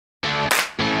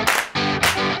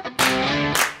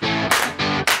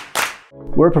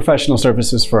We're a professional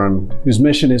services firm whose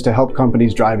mission is to help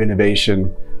companies drive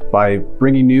innovation by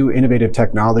bringing new innovative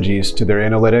technologies to their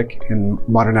analytic and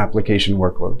modern application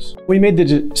workloads. We made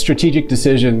the strategic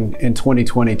decision in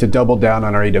 2020 to double down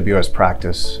on our AWS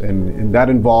practice, and that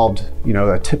involved,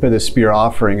 a tip of the spear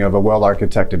offering of a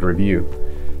well-architected review.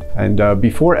 And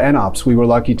before nOps, we were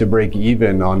lucky to break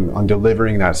even on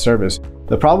delivering that service.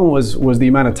 The problem was the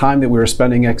amount of time that we were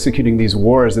spending executing these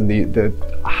wars and the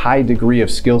high degree of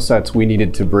skill sets we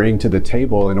needed to bring to the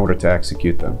table in order to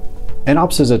execute them.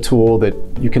 nOps is a tool that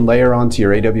you can layer onto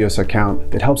your AWS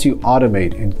account that helps you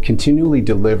automate and continually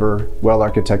deliver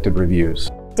well-architected reviews.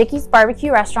 Dickey's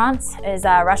Barbecue Restaurants is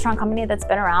a restaurant company that's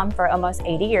been around for almost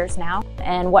 80 years now.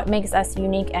 And what makes us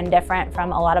unique and different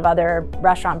from a lot of other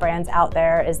restaurant brands out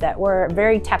there is that we're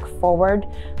very tech forward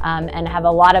and have a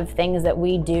lot of things that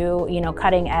we do,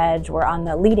 cutting edge. We're on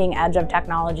the leading edge of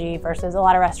technology versus a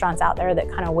lot of restaurants out there that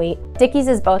kind of wait. Dickey's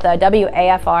is both a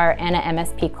WAFR and an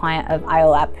MSP client of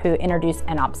iOLAP, who introduced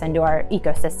nOps into our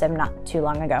ecosystem not too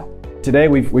long ago. Today,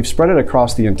 we've spread it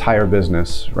across the entire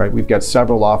business, right? We've got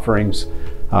several offerings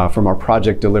from our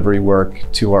project delivery work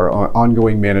to our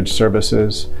ongoing managed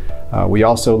services. We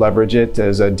also leverage it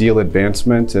as a deal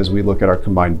advancement as we look at our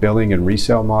combined billing and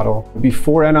resale model.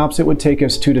 Before nOps, it would take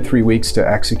us 2 to 3 weeks to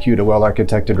execute a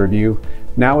well-architected review.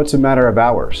 Now it's a matter of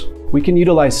hours. We can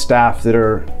utilize staff that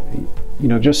are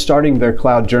just starting their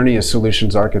cloud journey as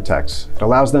solutions architects. It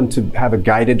allows them to have a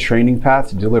guided training path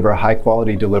to deliver a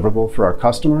high-quality deliverable for our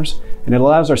customers, and it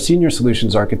allows our senior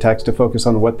solutions architects to focus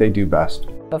on what they do best.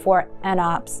 Before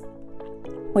nOps,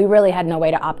 we really had no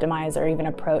way to optimize or even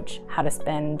approach how to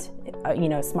spend,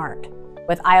 smart.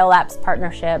 With iOLAP's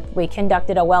partnership, we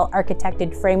conducted a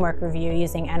well-architected framework review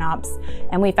using nOps,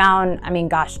 and we found,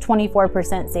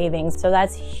 24% savings. So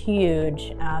that's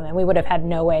huge, and we would have had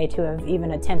no way to have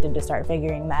even attempted to start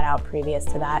figuring that out previous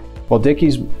to that. While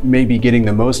Dickey's may be getting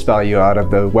the most value out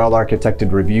of the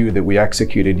well-architected review that we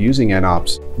executed using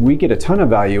nOps, we get a ton of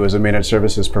value as a managed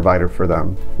services provider for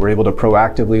them. We're able to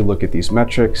proactively look at these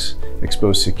metrics,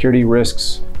 expose security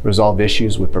risks, resolve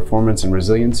issues with performance and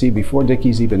resiliency before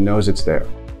Dickey's even knows it's there.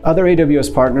 Other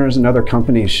AWS partners and other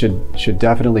companies should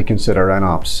definitely consider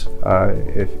nOps.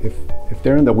 If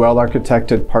they're in the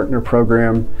well-architected partner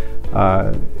program,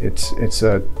 it's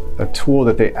a tool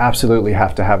that they absolutely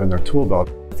have to have in their tool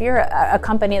belt. If you're a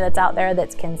company that's out there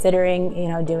that's considering,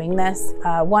 doing this,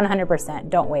 100%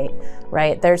 don't wait,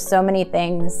 right? There's so many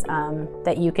things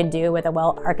that you can do with a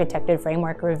well-architected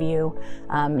framework review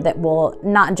that will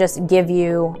not just give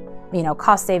you,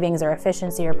 cost savings or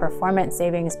efficiency or performance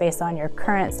savings based on your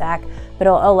current stack, but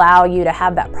it'll allow you to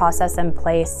have that process in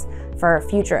place for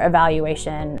future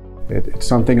evaluation. It's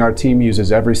something our team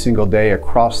uses every single day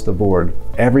across the board.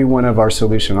 Every one of our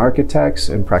solution architects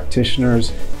and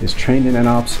practitioners is trained in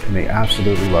nOps, and they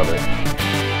absolutely love it.